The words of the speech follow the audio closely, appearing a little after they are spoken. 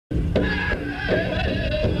We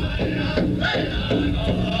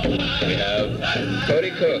have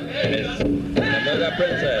Cody Cook and his Numaga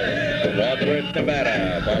Princess from Wadsworth,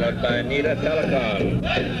 Nevada, followed by Nita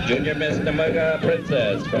Telecom, Junior Miss Numaga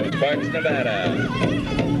Princess from Sparks, Nevada,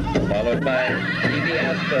 followed by Evie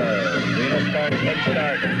Asper, Reno Sparks, Hudson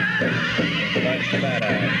Arden, Sparks,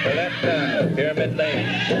 Nevada, Colette Pyramid Lane,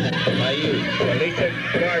 Mayu, Alicia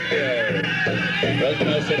Garfield,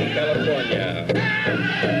 Fresno City, California,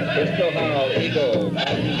 Crystal Howell, Eagle,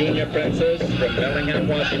 Mountain Junior Princess from Bellingham,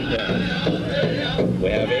 Washington. We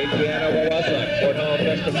have Adriana Wawasak, Fort Hall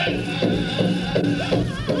Festival.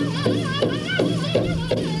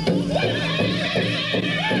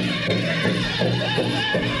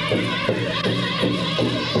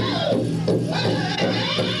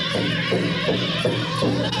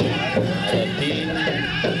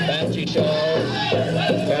 Fancy Shawl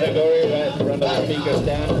category right in front of the speaker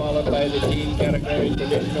stand, followed by the teen category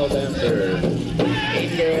traditional dancers. Teen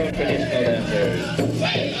girl traditional dancers.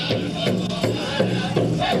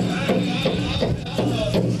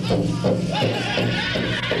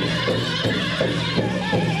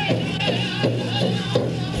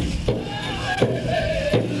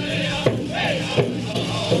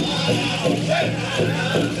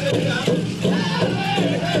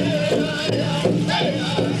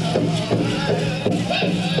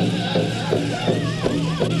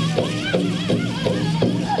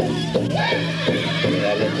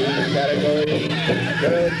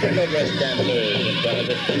 Girl jingle dress dancers in front of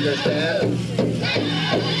the speaker stand.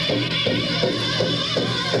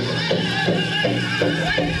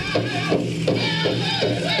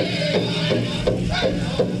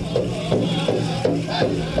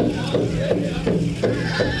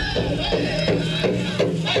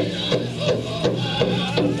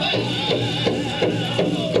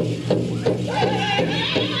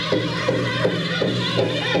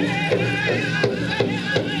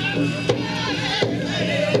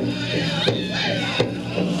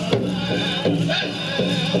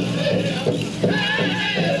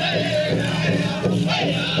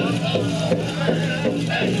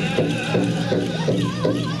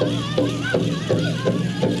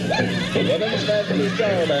 Women's fancy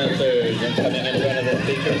shawl dancers, and coming in front of the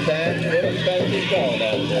speaker stand, women's fancy shawl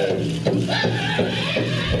dancers.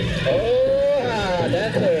 Oh, ha,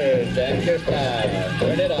 dancers, dance your style,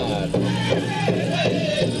 turn it on.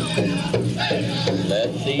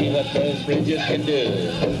 Let's see what those bridges can do.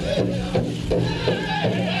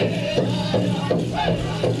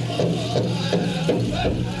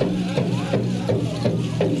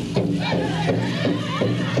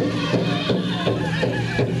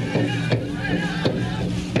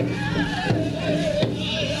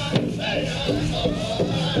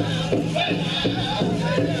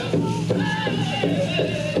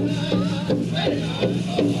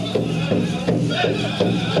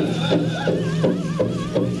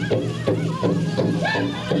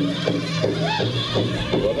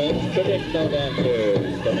 Women's traditional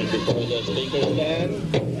dancers coming before the speaker stand.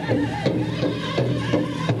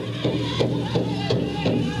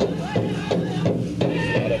 A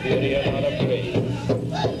lot of beauty and a lot of grace.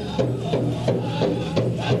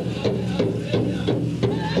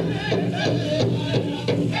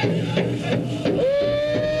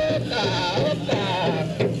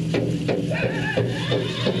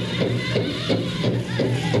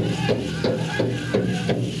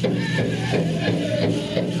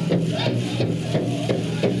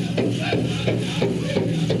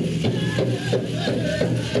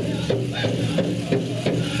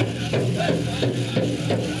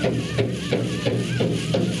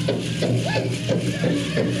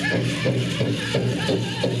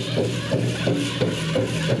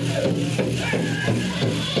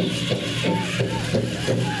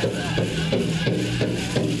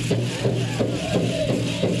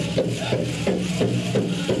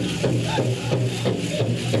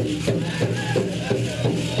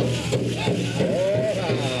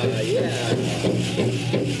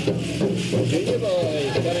 Junior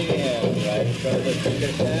boys coming in right in front of the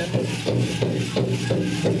speaker stand.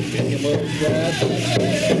 Junior boys dress,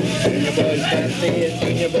 junior boys fancy, and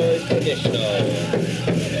junior boys traditional.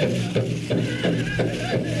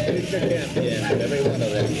 Future champions, every one of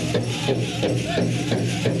them.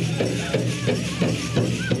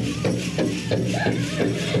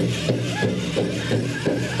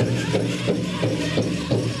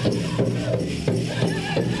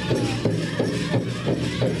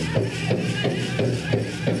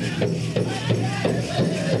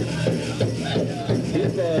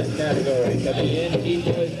 Category coming in, Teen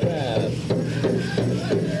Boys Craft.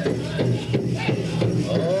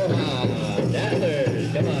 Oh, ha, dancers,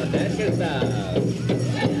 come on, dance your style.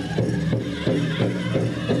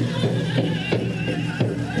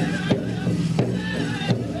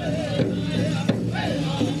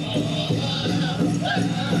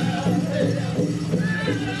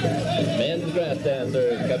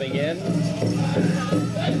 coming in.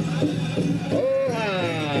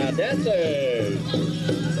 Oh, dancers!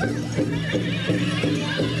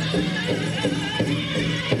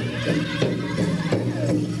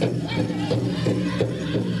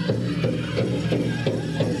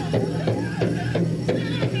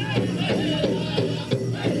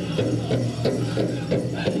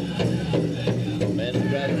 Men's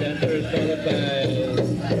dress dancers followed by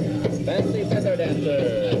fancy feather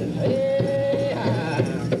dancers. Hey-ha!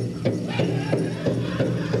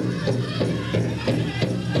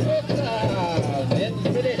 Men's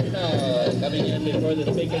traditional coming in before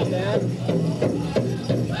the speaker stand.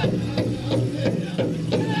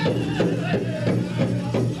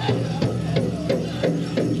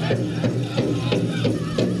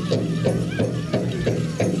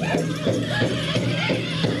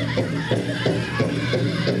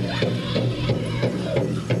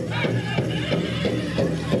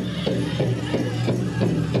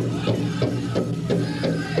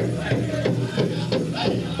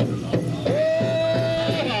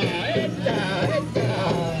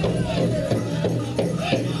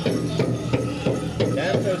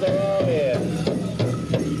 Dancers are all in.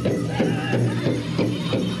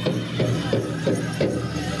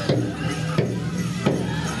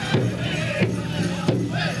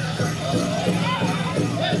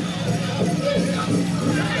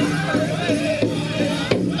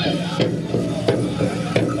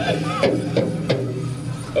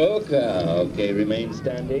 Okay, remain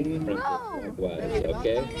standing. Princess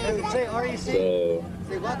okay. Does it say REC? So,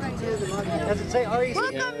 Does it say REC?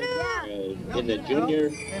 in the junior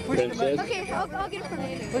princess, Okay, I'll get it from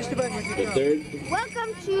you. Push the button. the third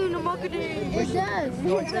Welcome to Numaga Day. It does.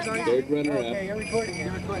 Oh, it says REC? third runner Okay, up. you're recording.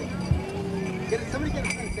 You're recording. Somebody get a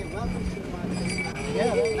friend say welcome to the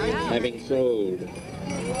Yeah. Having sold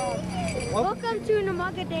Welcome to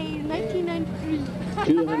Numaga Day 1993.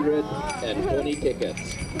 220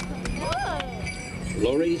 tickets.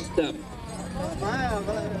 Lori Stump. Smile.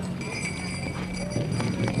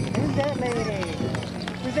 Who's that lady?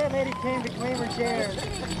 Who's that lady came to claim her share?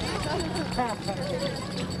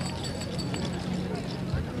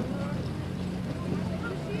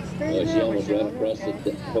 Oh, she almost ran across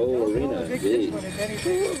the whole arena. Geez.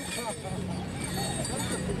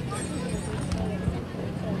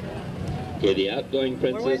 Okay, the outgoing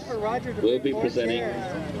princess will be presenting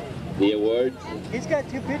the awards. He's got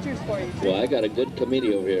two pictures for you. Well, I got a good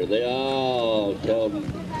committee over here. They all tell me.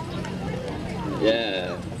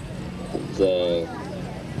 Yeah. So,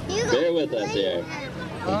 bear with us here.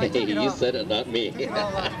 You said it, not me.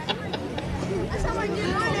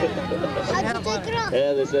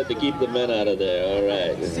 Yeah, they said to keep the men out of there. All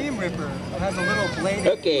right. Seam ripper has a little blade.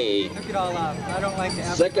 Okay. Took it all out. I don't like to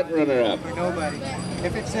have Second runner-up. for nobody.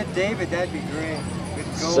 If it said David, that'd be great. With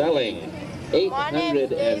gold. Selling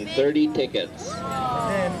 830 tickets.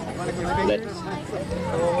 And then, want to give pictures?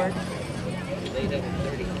 Forward.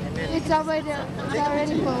 It's already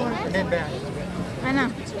forward. And then back. I know.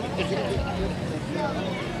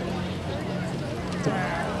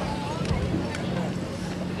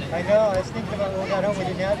 I know, I was thinking about when we got home, we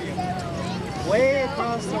didn't have you. Way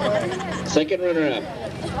across the way. Second runner-up.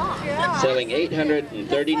 Selling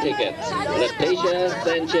 830 tickets. Leticia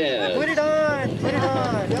Sanchez. Put it on! Put it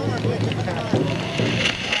on!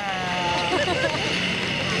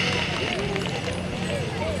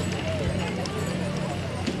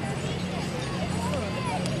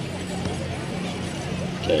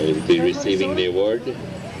 Okay, we'll be receiving the award.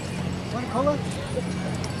 Want cola?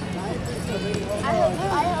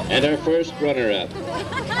 And our first runner-up.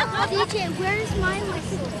 DJ, where's my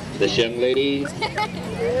whistle? This young lady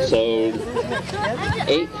sold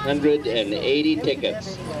 880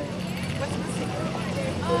 tickets.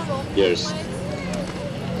 Yours.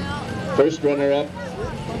 First runner-up,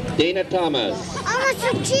 Dana Thomas. I want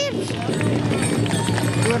some chips. You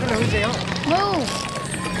want to know who they are? Move.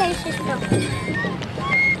 Okay, sister.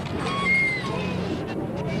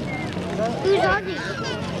 Who's Audie?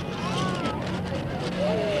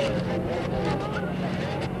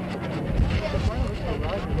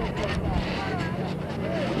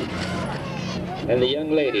 And the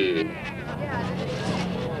young lady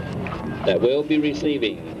that will be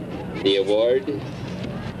receiving the award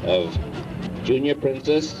of Junior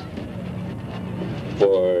Princess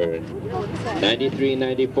for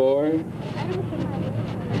 93-94,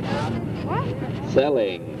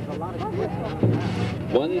 selling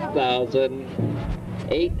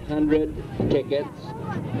 1,800 tickets.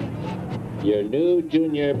 Your new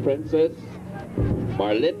Junior Princess,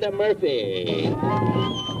 Marlinda Murphy.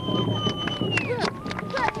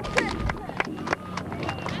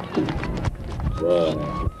 Right.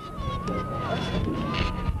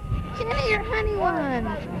 Get your honey one.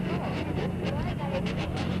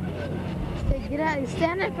 Say, get out.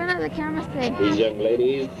 Stand in front of the camera. Say. These young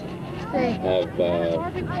ladies Say. have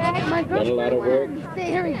My done a lot of work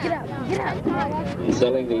Say, hurry, get up. Get up. in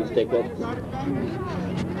selling these tickets. I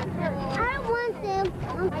don't want them.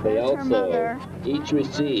 They That's her also mother. each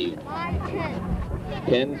receive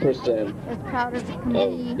 10% As proud as a of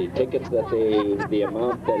committee. the tickets that the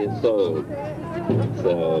amount that is sold.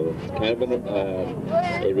 So it's kind of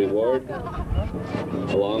a reward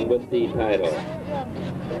along with the title.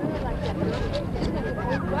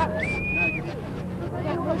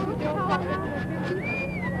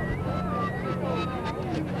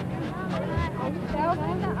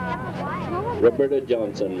 Roberta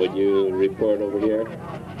Johnson, would you report over here?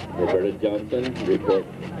 Roberta Johnson, report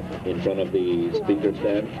in front of the speaker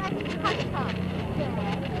stand.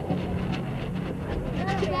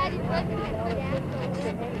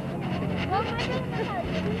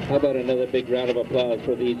 How about another big round of applause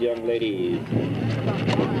for these young ladies?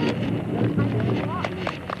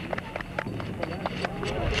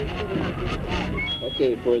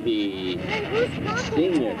 Okay, for the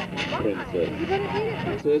senior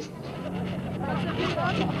princess,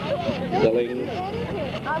 selling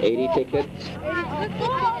 80 tickets.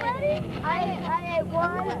 I ate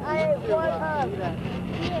one of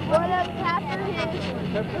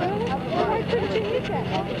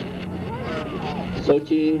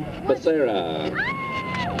Sochi Becerra,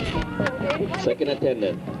 second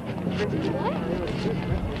attendant.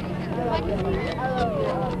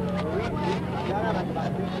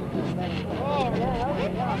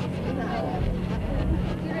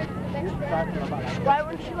 Why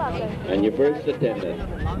weren't you out there? And your first attendant.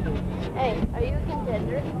 Hey, are you a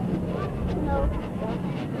contender? No.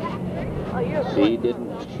 Oh, you're a She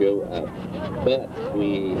didn't show up, but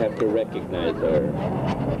we have to recognize her.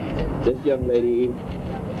 This young lady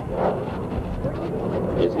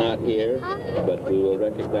is not here, but we will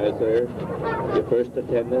recognize her. Your first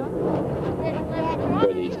attendant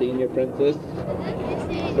for the senior princess,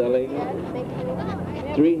 selling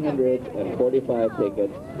 345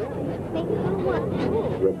 tickets.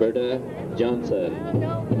 Roberta Johnson.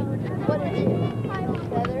 What is it?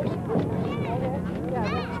 Feathers? Yeah,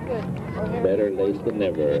 that's good. Better late than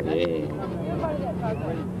never. Yeah.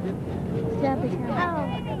 Step the camera.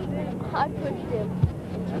 Oh, I pushed him.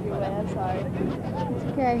 I'm sorry. It's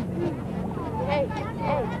okay. Hey,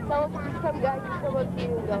 someone can just come down, just come up to you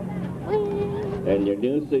and go, whee! And your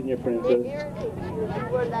new senior It princess irritates you if you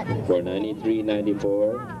wear that. for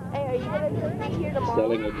 $93.94, Hey, are you going to be here tomorrow?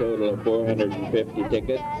 selling a total of 450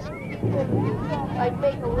 tickets. Like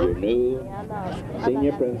make a Your loop? new Yeah, no.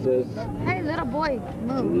 senior princess, Hey, little boy,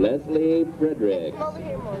 move. Leslie Fredericks. Come over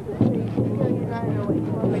here, Moses. So you're not in the way.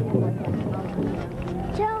 Come over here like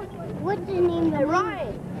that. Joe, what's the name of Hey,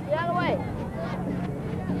 Ryan, get out of the way.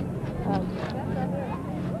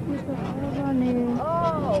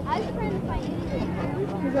 Oh, I was trying to find you.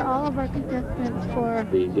 These are all of our contestants for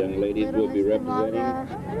These young ladies Little will be Miss representing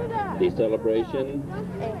Numaga. the celebration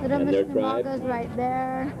Little and Miss their tribe Numaga's right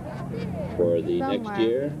there, for the next Somewhere.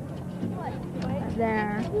 year.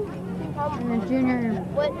 there, and the junior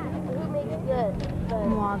Who makes the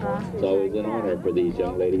Numaga. It's always an honor for these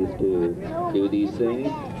young ladies to do these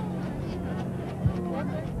things.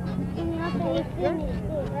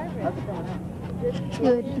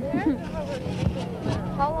 Good.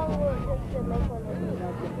 How long will it take to make one of these?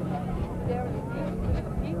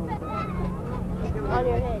 On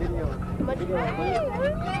your head. Much more.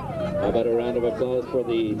 How about a round of applause for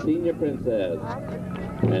the senior princess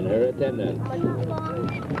and her attendant? I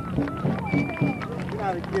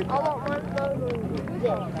want one of those with this. Do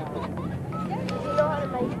you know how to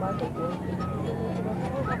make market?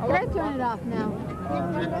 Can I turn it off now?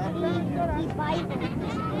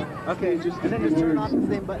 Okay, and then just turn off the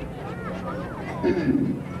same button.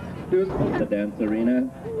 The dance arena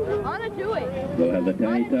I want to do it. will have the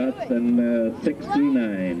tiny tots and 6 through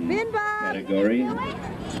 9 category.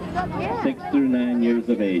 6 through 9 years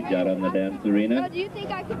of age out on the dance arena. Do you think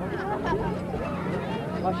I could?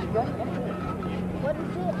 Oh, she got it. What is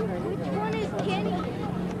it? Which one is Kenny?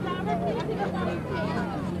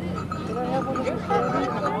 Can I have one of those?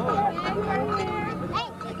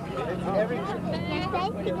 Hey, you're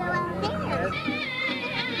supposed to go out there.